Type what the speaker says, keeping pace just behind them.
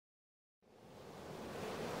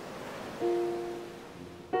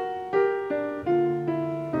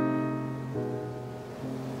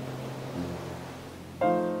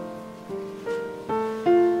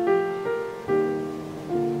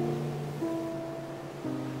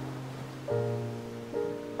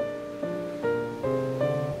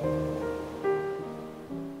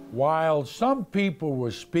While some people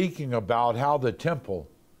were speaking about how the temple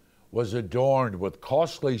was adorned with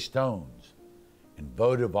costly stones and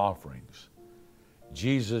votive offerings,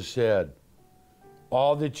 Jesus said,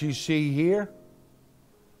 "All that you see here,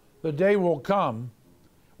 the day will come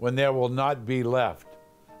when there will not be left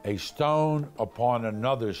a stone upon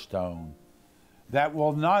another stone that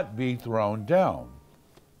will not be thrown down."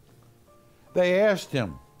 They asked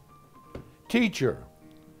him, "Teacher,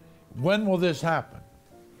 when will this happen?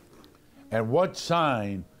 And what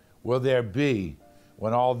sign will there be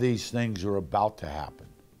when all these things are about to happen?"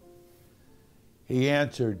 He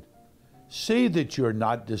answered, "See that you are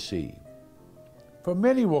not deceived. For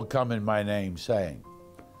many will come in my name, saying,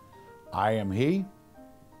 'I am he,'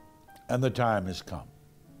 and the time has come.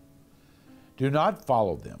 Do not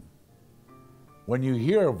follow them. When you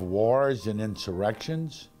hear of wars and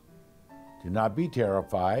insurrections, do not be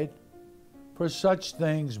terrified, for such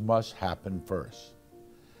things must happen first.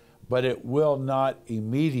 But it will not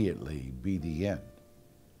immediately be the end."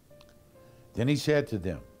 Then he said to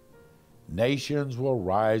them, "Nations will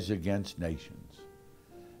rise against nations,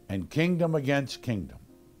 and kingdom against kingdom.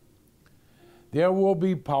 There will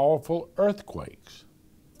be powerful earthquakes,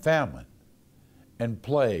 famine, and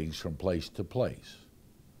plagues from place to place.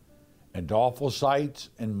 And awful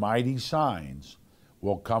sights and mighty signs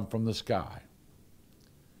will come from the sky.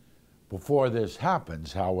 Before this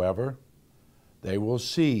happens, however, they will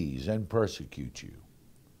seize and persecute you.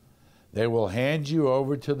 They will hand you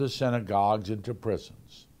over to the synagogues and to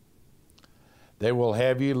prisons. They will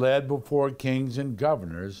have you led before kings and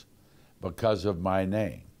governors because of my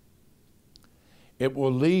name. It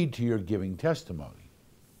will lead to your giving testimony.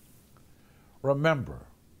 Remember,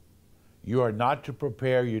 you are not to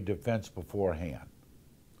prepare your defense beforehand.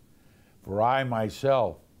 For I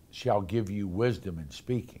myself shall give you wisdom in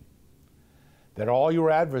speaking, that all your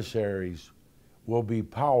adversaries will be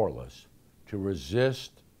powerless to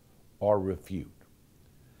resist or refute.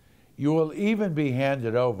 You will even be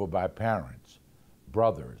handed over by parents,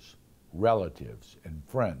 brothers, relatives, and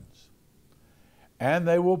friends, and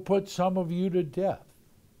they will put some of you to death.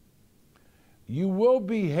 You will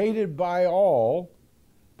be hated by all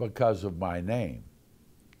because of my name,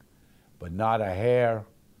 but not a hair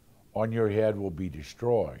on your head will be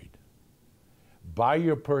destroyed. By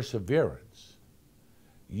your perseverance,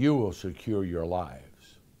 you will secure your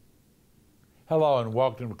lives." Hello and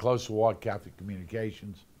welcome to Closer Walk Catholic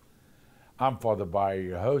Communications. I'm Father Bayer,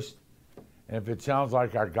 your host. And if it sounds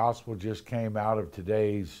like our gospel just came out of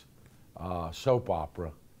today's soap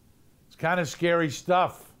opera, it's kind of scary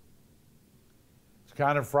stuff. It's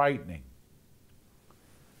kind of frightening.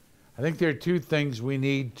 I think there are two things we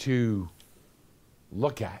need to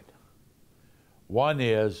look at. One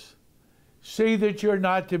is, see that you're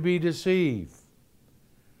not to be deceived.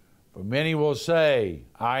 For many will say,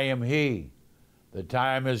 "I am he. The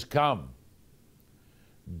time has come."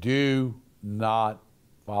 Do not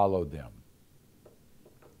follow them.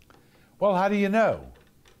 Well, how do you know?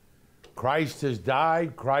 Christ has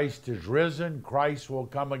died, Christ is risen, Christ will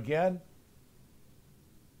come again.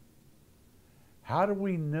 How do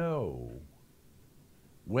we know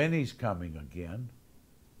when he's coming again?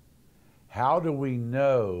 How do we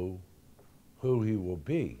know who he will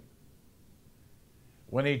be?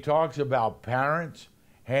 When he talks about parents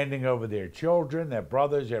handing over their children, their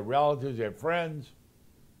brothers, their relatives, their friends,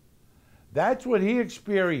 that's what he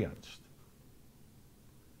experienced.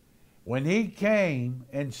 When he came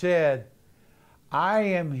and said, "I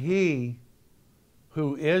am he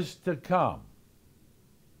who is to come,"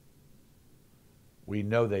 we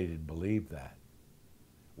know they didn't believe that.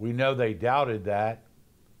 We know they doubted that.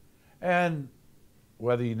 And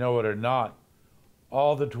whether you know it or not,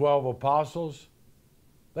 all the 12 apostles,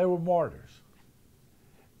 they were martyrs.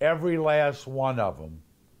 Every last one of them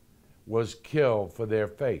was killed for their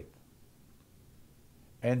faith.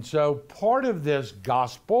 And so part of this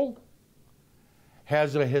gospel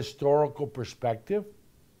has a historical perspective,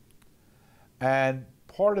 and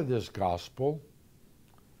part of this gospel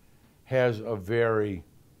has a very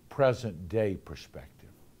present day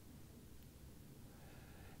perspective.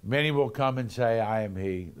 Many will come and say, "I am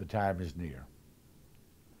he, the time is near."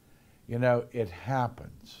 You know, it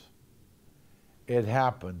happens. It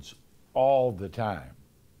happens all the time.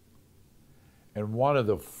 And one of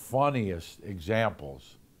the funniest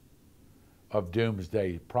examples of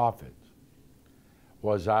doomsday prophets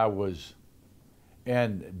was I was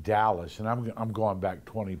in Dallas, and I'm going back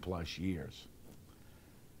 20 plus years.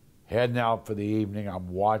 Heading out for the evening, I'm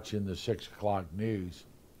watching the 6 o'clock news,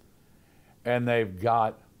 and they've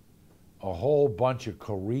got a whole bunch of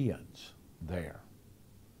Koreans there.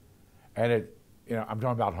 And I'm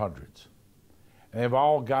talking about hundreds. And they've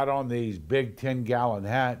all got on these big 10-gallon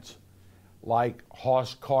hats like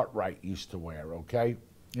Hoss Cartwright used to wear, okay?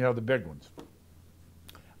 You know, the big ones.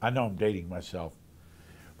 I know I'm dating myself.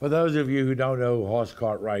 For those of you who don't know who Hoss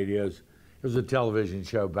Cartwright is, it was a television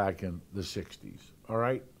show back in the 60s, all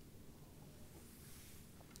right?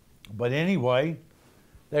 But anyway,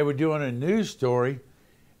 they were doing a news story,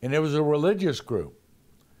 and it was a religious group.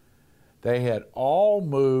 They had all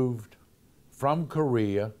moved from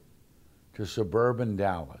Korea to suburban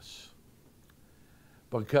Dallas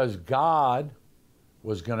because God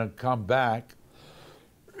was going to come back.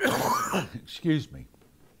 Excuse me.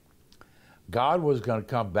 God was going to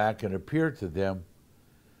come back and appear to them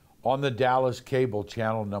on the Dallas cable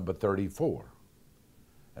channel number 34.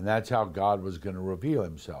 And that's how God was going to reveal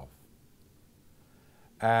himself.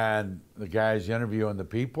 And the guy's interviewing the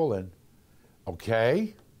people, and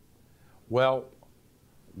okay, well,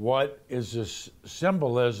 what is the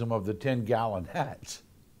symbolism of the 10-gallon hats?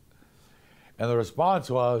 And the response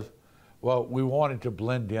was, well, we wanted to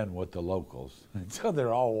blend in with the locals. And so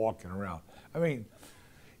they're all walking around. I mean,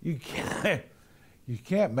 you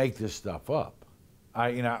can't make this stuff up.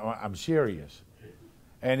 I'm serious.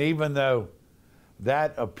 And even though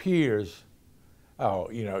that appears, oh,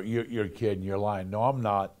 you're kidding, you're lying. No, I'm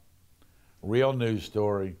not. Real news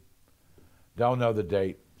story. Don't know the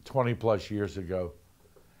date. 20 plus years ago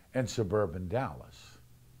in suburban Dallas.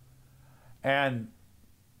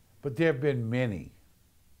 But there have been many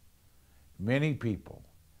people.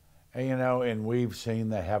 And we've seen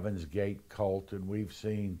the Heaven's Gate cult, and we've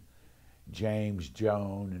seen James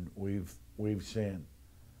Jones, and we've seen,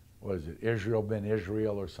 what is it, Israel ben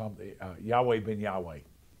Israel or something, Yahweh ben Yahweh.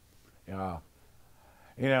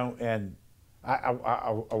 And I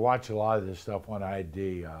watch a lot of this stuff on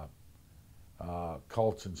ID,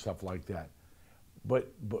 cults and stuff like that.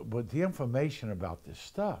 But the information about this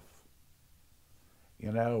stuff,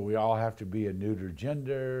 we all have to be a neuter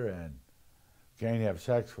gender and can't have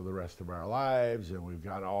sex for the rest of our lives, and we've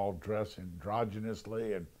got to all dress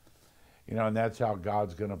androgynously, and that's how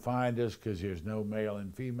God's going to find us, because there's no male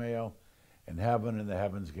and female in heaven, and the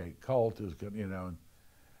Heaven's Gate cult is going, and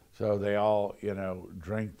so they all,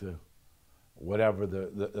 drink whatever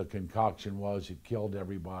the concoction was that killed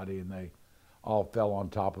everybody, and they all fell on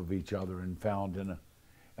top of each other and found in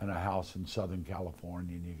a house in Southern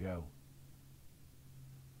California, and you go,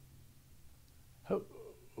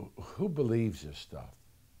 who believes this stuff?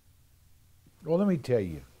 Well, let me tell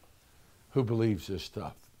you who believes this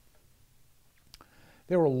stuff.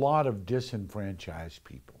 There are a lot of disenfranchised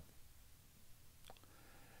people.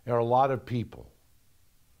 There are a lot of people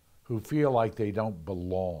who feel like they don't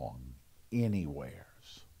belong anywhere.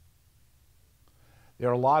 There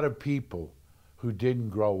are a lot of people who didn't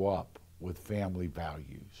grow up with family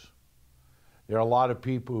values. There are a lot of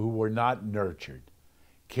people who were not nurtured,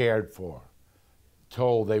 cared for,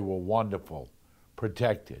 told they were wonderful,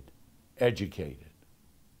 protected, educated.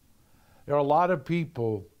 There are a lot of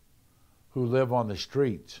people who live on the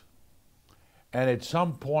streets, and at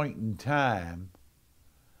some point in time,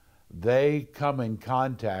 they come in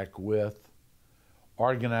contact with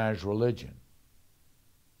organized religion.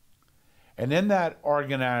 And in that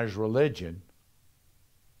organized religion,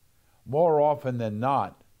 more often than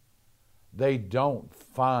not, they don't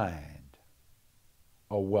find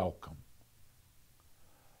a welcome.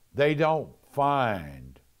 They don't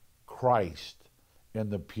find Christ in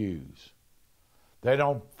the pews. They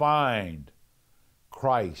don't find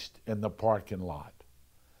Christ in the parking lot.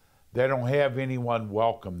 They don't have anyone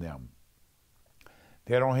welcome them.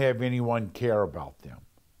 They don't have anyone care about them.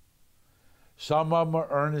 Some of them are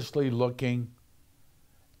earnestly looking,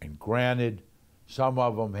 and granted, some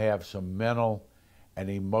of them have some mental and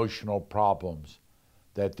emotional problems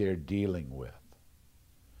that they're dealing with.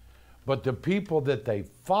 But the people that they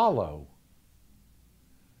follow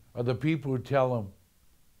are the people who tell them,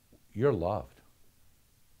 you're loved.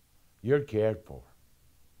 You're cared for.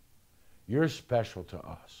 You're special to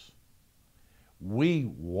us. We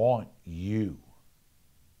want you.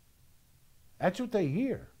 That's what they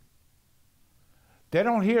hear. They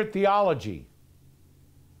don't hear theology.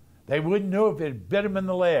 They wouldn't know if it bit them in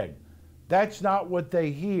the leg. That's not what they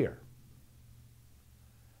hear.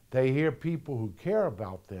 They hear people who care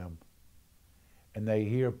about them, and they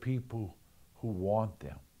hear people who want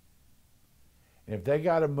them. And if they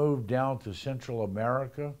got to move down to Central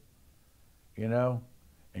America,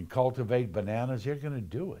 and cultivate bananas, they're going to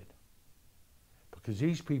do it. Because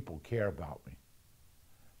these people care about me.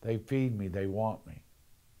 They feed me, they want me.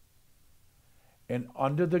 And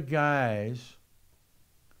under the guise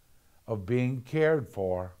of being cared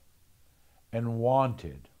for and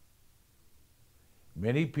wanted,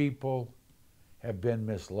 many people have been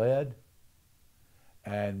misled,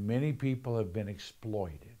 and many people have been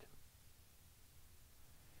exploited.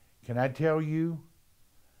 Can I tell you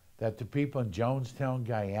that the people in Jonestown,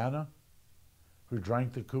 Guyana, who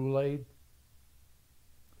drank the Kool-Aid,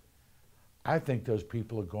 I think those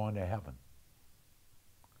people are going to heaven.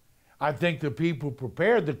 I think the people who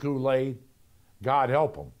prepared the Kool-Aid, God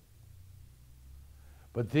help them.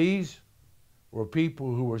 But these were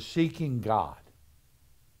people who were seeking God.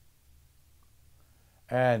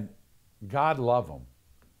 And God loved them.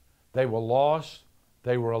 They were lost,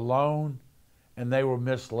 they were alone, and they were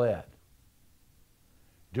misled.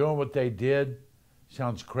 Doing what they did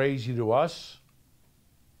sounds crazy to us,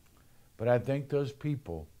 but I think those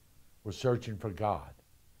people were searching for God.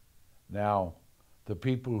 Now, the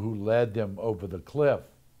people who led them over the cliff,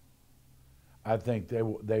 I think they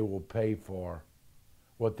will pay for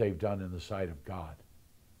what they've done in the sight of God,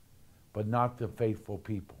 but not the faithful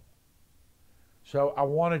people. So I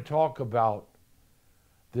want to talk about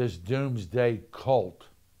this doomsday cult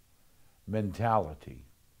mentality.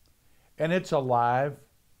 And it's alive,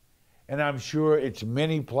 and I'm sure it's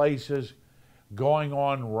many places going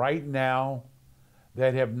on right now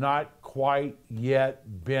that have not quite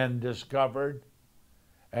yet been discovered.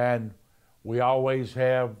 And we always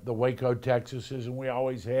have the Waco, Texases, and we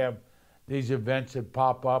always have these events that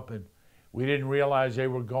pop up, and we didn't realize they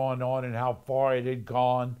were going on and how far it had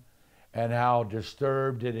gone and how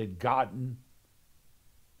disturbed it had gotten.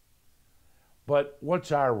 But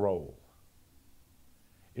what's our role?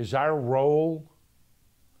 Is our role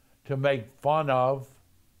to make fun of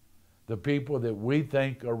the people that we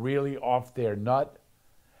think are really off their nut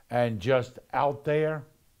and just out there?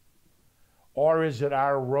 Or is it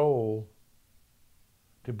our role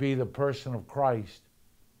to be the person of Christ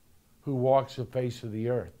who walks the face of the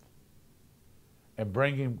earth and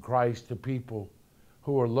bringing Christ to people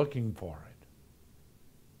who are looking for it?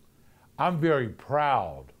 I'm very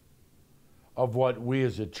proud of what we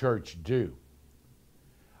as a church do.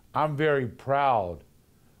 I'm very proud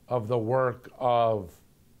of the work of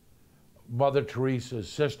Mother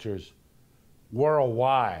Teresa's sisters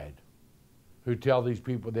worldwide who tell these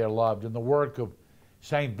people they're loved, and the work of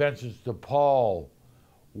St. Vincent de Paul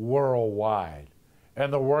worldwide,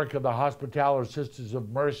 and the work of the Hospitaller Sisters of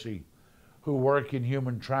Mercy who work in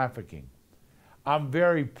human trafficking. I'm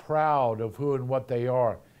very proud of who and what they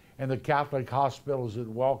are, and the Catholic hospitals that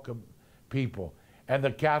welcome people, and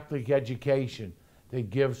the Catholic education that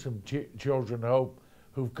gives some children hope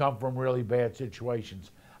who've come from really bad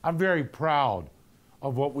situations. I'm very proud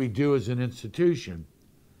of what we do as an institution.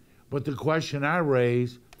 But the question I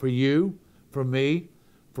raise for you, for me,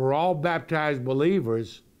 for all baptized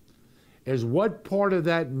believers is, what part of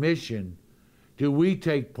that mission do we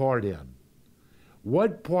take part in?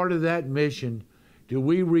 What part of that mission do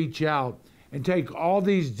we reach out and take all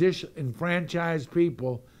these disenfranchised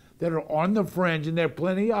people that are on the fringe, and there are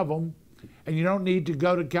plenty of them, and you don't need to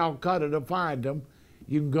go to Calcutta to find them.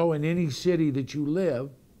 You can go in any city that you live.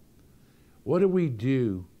 What do we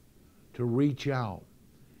do to reach out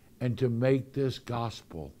and to make this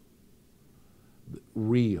gospel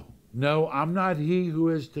real? No, I'm not he who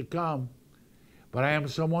is to come, but I am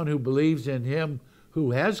someone who believes in him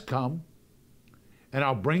who has come, and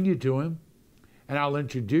I'll bring you to him, and I'll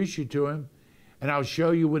introduce you to him, and I'll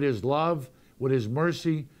show you what his love, what his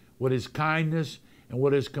mercy, what his kindness, and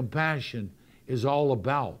what his compassion is all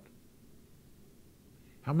about.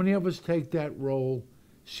 How many of us take that role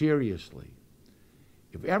seriously?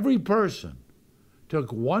 If every person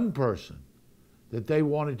took one person that they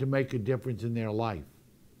wanted to make a difference in their life,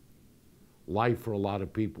 life for a lot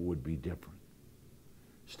of people would be different.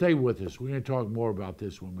 Stay with us. We're going to talk more about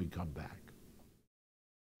this when we come back.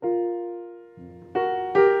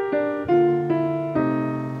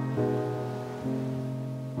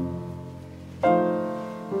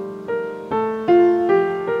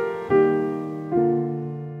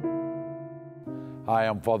 Hi,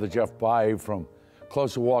 I'm Father Jeff Bae from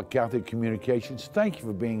Closer Walk Catholic Communications. Thank you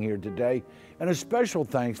for being here today, and a special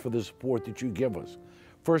thanks for the support that you give us.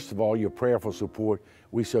 First of all, your prayerful support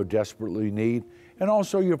we so desperately need, and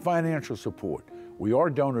also your financial support. We are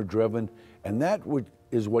donor-driven, and that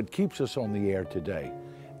is what keeps us on the air today.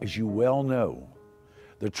 As you well know,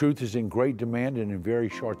 the truth is in great demand and in very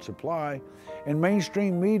short supply, and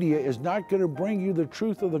mainstream media is not going to bring you the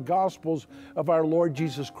truth of the Gospels of our Lord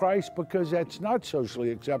Jesus Christ, because that's not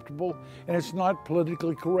socially acceptable and it's not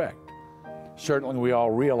politically correct. Certainly we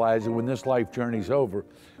all realize that when this life journey's over,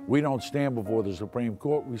 we don't stand before the Supreme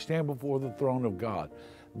Court, we stand before the throne of God.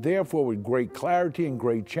 Therefore, with great clarity and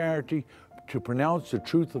great charity, to pronounce the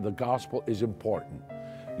truth of the gospel is important.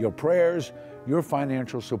 Your prayers, your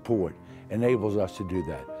financial support, enables us to do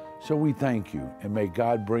that. So we thank you, and may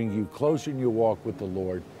God bring you closer in your walk with the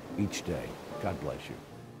Lord each day. God bless you.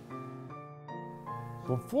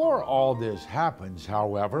 Before all this happens,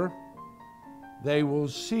 however, they will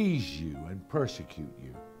seize you and persecute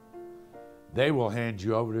you. They will hand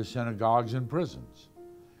you over to synagogues and prisons,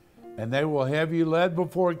 and they will have you led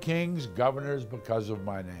before kings, governors, because of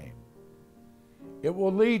my name. It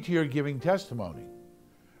will lead to your giving testimony.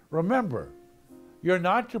 Remember, you're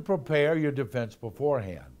not to prepare your defense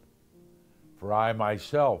beforehand, for I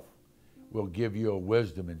myself will give you a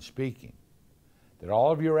wisdom in speaking, that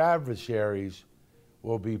all of your adversaries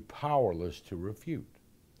will be powerless to refute.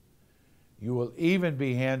 You will even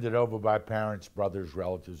be handed over by parents, brothers,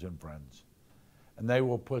 relatives, and friends, and they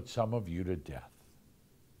will put some of you to death.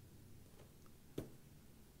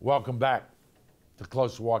 Welcome back to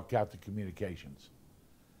Close Walk Catholic Communications.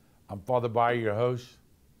 I'm Father Bayer, your host.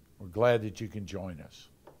 We're glad that you can join us.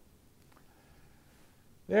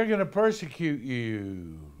 They're going to persecute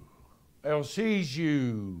you. They'll seize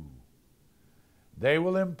you. They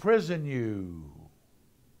will imprison you.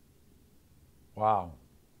 Wow.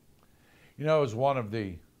 You know, it was one of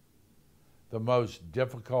the most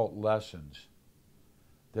difficult lessons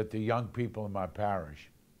that the young people in my parish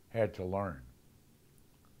had to learn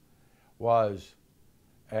was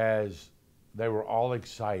as they were all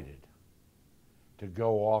excited to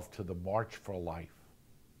go off to the March for Life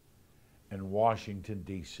in Washington,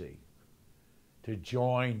 D.C., to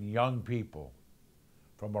join young people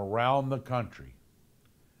from around the country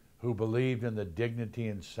who believed in the dignity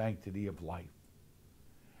and sanctity of life.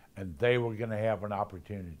 And they were going to have an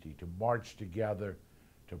opportunity to march together,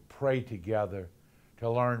 to pray together, to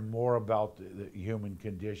learn more about the human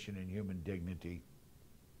condition and human dignity.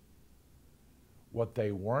 What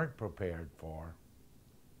they weren't prepared for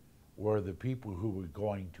were the people who were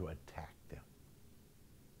going to attack them.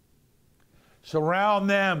 Surround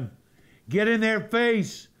them, get in their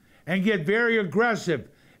face, and get very aggressive,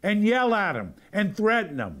 and yell at them, and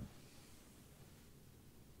threaten them.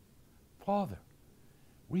 Father,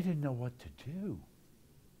 we didn't know what to do.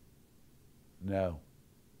 No.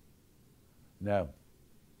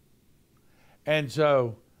 And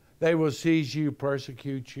so they will seize you,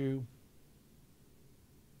 persecute you.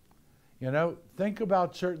 You know, think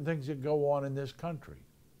about certain things that go on in this country.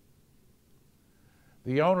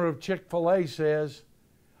 The owner of Chick-fil-A says,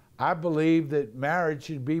 I believe that marriage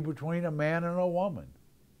should be between a man and a woman.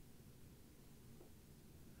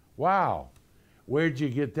 Wow. Where'd you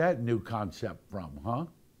get that new concept from, huh?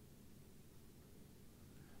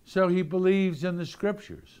 So he believes in the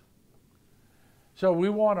scriptures. So we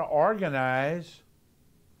want to organize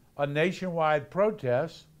a nationwide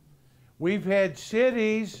protest. We've had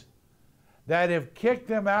cities that have kicked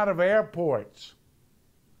them out of airports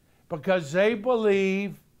because they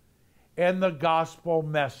believe in the gospel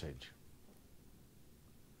message.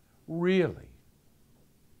 Really?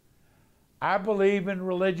 I believe in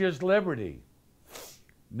religious liberty.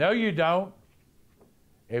 No, you don't.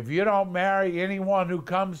 If you don't marry anyone who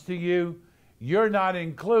comes to you, you're not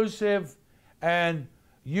inclusive, and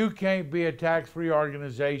you can't be a tax-free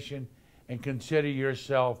organization and consider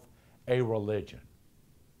yourself a religion.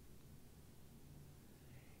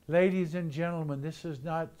 Ladies and gentlemen, this is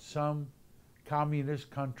not some communist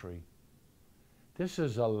country. This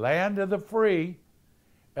is a land of the free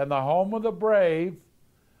and the home of the brave,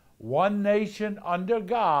 one nation under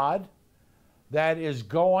God that is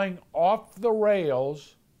going off the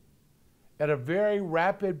rails at a very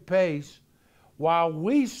rapid pace while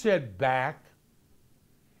we sit back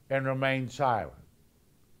and remain silent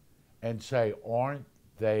and say, aren't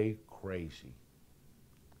they crazy?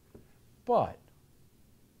 But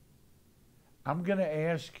I'm going to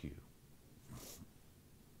ask you,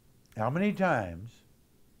 how many times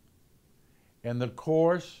in the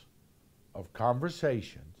course of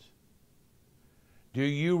conversations do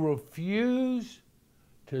you refuse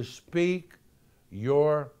to speak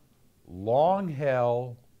your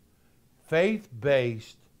long-held,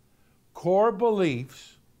 faith-based core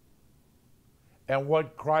beliefs and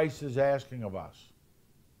what Christ is asking of us?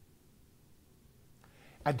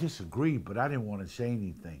 I disagree, but I didn't want to say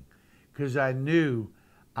anything because I knew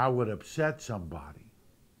I would upset somebody.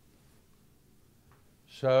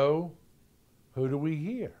 So, who do we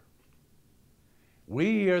hear?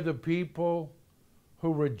 We hear the people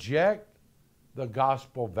who reject the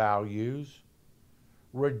gospel values,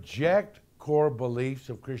 reject core beliefs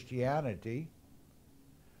of Christianity,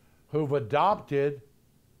 who've adopted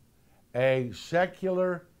a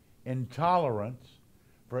secular intolerance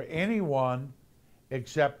for anyone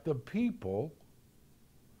except the people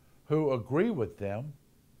who agree with them,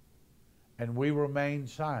 and we remain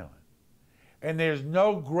silent. And there's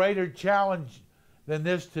no greater challenge than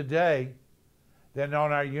this today than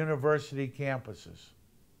on our university campuses,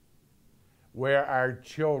 where our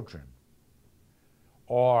children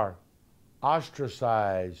are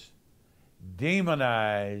ostracized,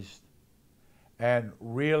 demonized, and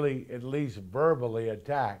really, at least verbally,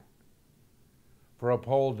 attacked for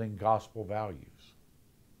upholding gospel values.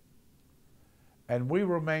 And we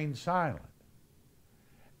remain silent.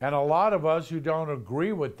 And a lot of us who don't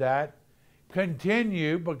agree with that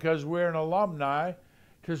continue, because we're an alumni,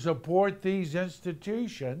 to support these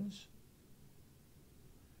institutions.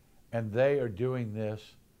 And they are doing this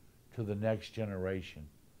to the next generation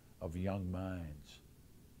of young minds,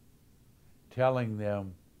 telling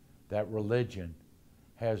them that religion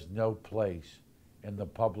has no place in the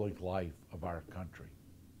public life of our country,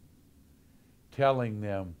 telling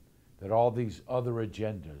them that all these other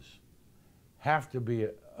agendas have to be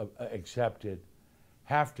accepted,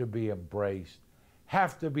 have to be embraced,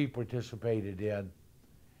 have to be participated in,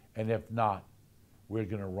 and if not, we're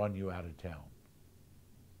going to run you out of town.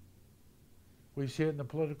 We see it in the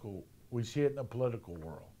political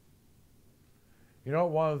world. You know,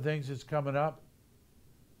 one of the things that's coming up,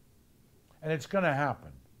 and it's going to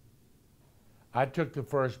happen. I took the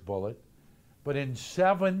first bullet, but in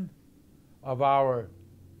 7 of our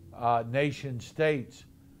nation states,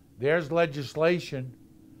 there's legislation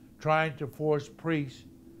trying to force priests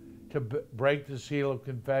to break the seal of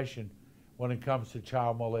confession when it comes to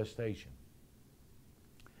child molestation.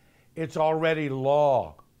 It's already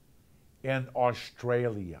law in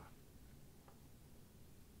Australia.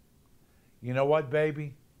 You know what,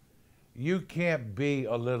 baby? You can't be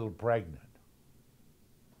a little pregnant.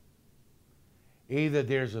 Either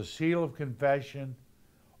there's a seal of confession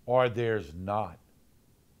or there's not.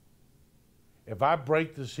 If I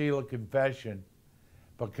break the seal of confession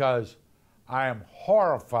because I am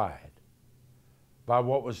horrified by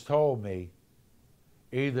what was told me,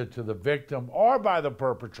 either to the victim or by the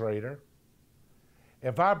perpetrator,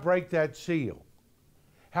 if I break that seal,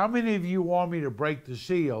 how many of you want me to break the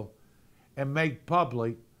seal and make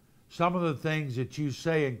public some of the things that you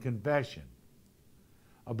say in confession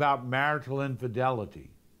about marital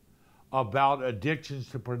infidelity, about addictions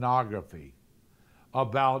to pornography,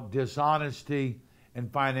 about dishonesty in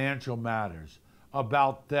financial matters,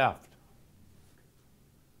 about theft?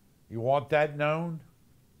 You want that known?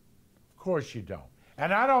 Of course you don't.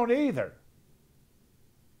 And I don't either.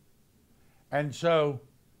 And so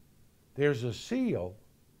there's a seal,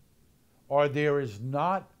 or there is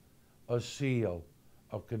not a seal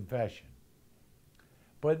of confession.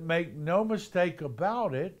 But make no mistake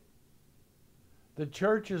about it, the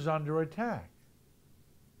church is under attack.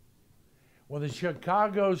 When the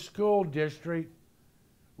Chicago School District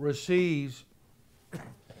receives,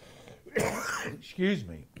 excuse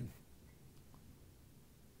me,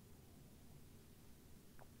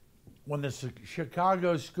 when the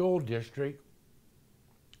Chicago School District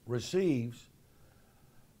receives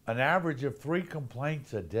an average of 3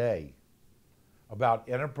 complaints a day about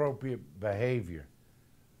inappropriate behavior,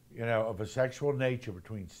 of a sexual nature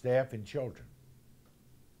between staff and children,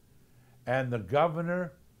 and the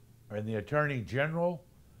governor and the attorney general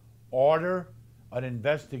order an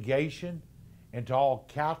investigation into all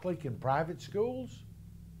Catholic and private schools,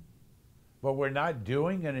 but we're not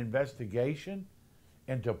doing an investigation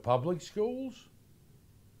into public schools?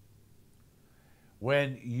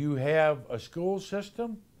 When you have a school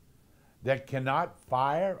system that cannot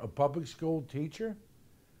fire a public school teacher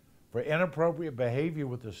for inappropriate behavior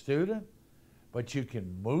with a student, but you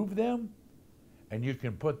can move them and you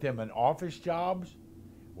can put them in office jobs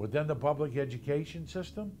within the public education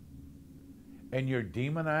system, and you're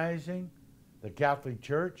demonizing the Catholic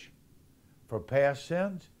Church for past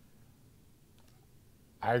sins,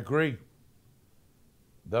 I agree.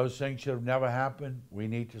 Those things should have never happened. We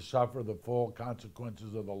need to suffer the full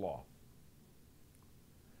consequences of the law.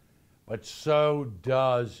 But so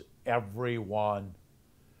does everyone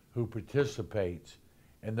who participates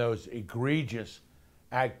in those egregious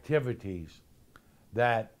activities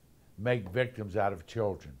that make victims out of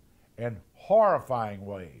children in horrifying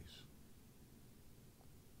ways.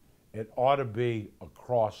 It ought to be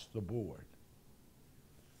across the board.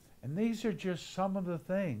 And these are just some of the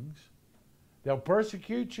things. They'll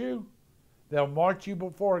persecute you. They'll march you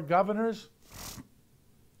before governors.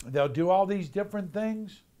 They'll do all these different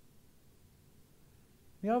things.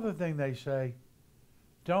 The other thing they say,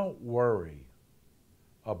 don't worry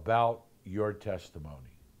about your testimony.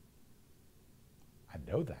 I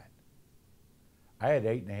know that. I had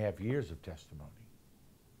 8.5 years of testimony.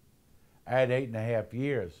 I had 8.5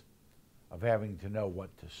 years of having to know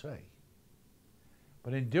what to say.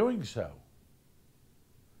 But in doing so,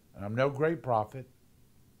 and I'm no great prophet.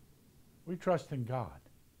 We trust in God.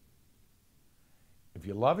 If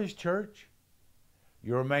you love His church,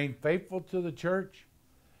 you remain faithful to the church,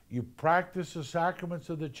 you practice the sacraments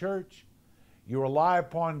of the church, you rely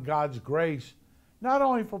upon God's grace, not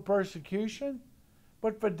only for persecution,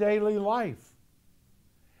 but for daily life.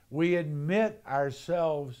 We admit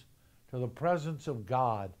ourselves to the presence of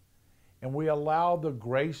God, and we allow the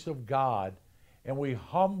grace of God, and we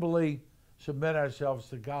humbly submit ourselves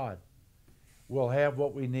to God. We'll have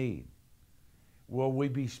what we need. Will we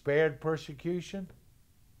be spared persecution?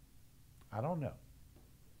 I don't know.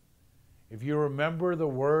 If you remember the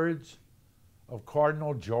words of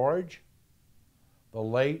Cardinal George, the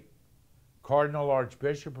late Cardinal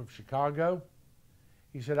Archbishop of Chicago,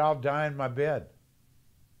 he said, "I'll die in my bed.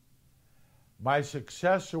 My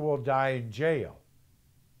successor will die in jail.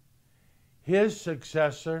 His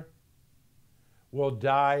successor will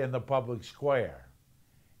die in the public square,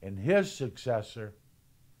 and his successor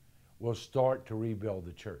will start to rebuild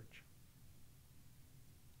the church."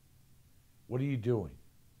 What are you doing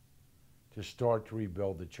to start to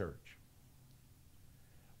rebuild the church?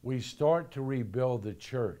 We start to rebuild the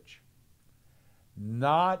church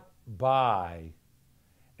not by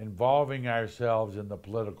involving ourselves in the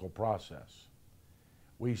political process.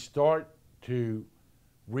 We start to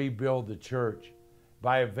rebuild the church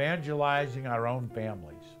by evangelizing our own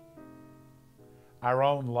families, our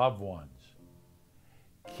own loved ones,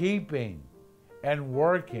 keeping and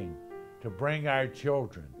working to bring our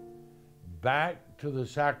children back to the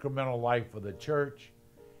sacramental life of the church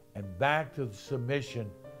and back to the submission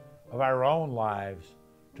of our own lives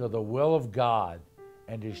to the will of God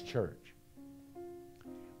and His church.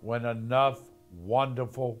 When enough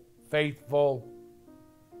wonderful, faithful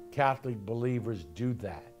Catholic believers do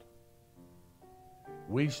that,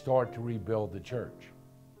 we start to rebuild the church.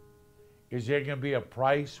 Is there going to be a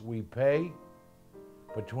price we pay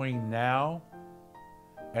between now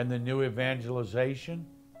and the new evangelization?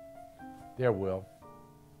 There will.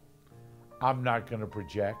 I'm not going to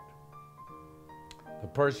project. The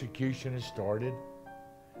persecution has started.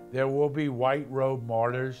 There will be white robe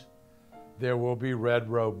martyrs. There will be red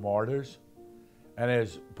robe martyrs. And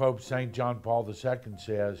as Pope St. John Paul II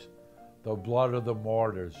says, the blood of the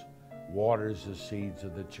martyrs waters the seeds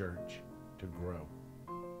of the church to grow.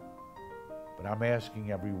 But I'm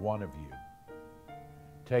asking every one of you,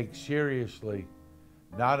 take seriously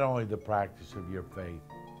not only the practice of your faith,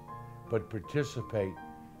 but participate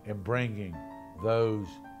in bringing those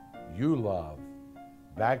you love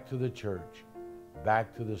back to the church,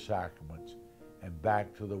 back to the sacraments, and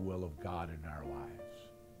back to the will of God in our lives.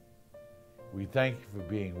 We thank you for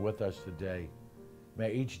being with us today.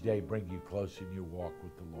 May each day bring you closer in your walk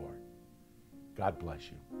with the Lord. God bless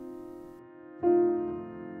you.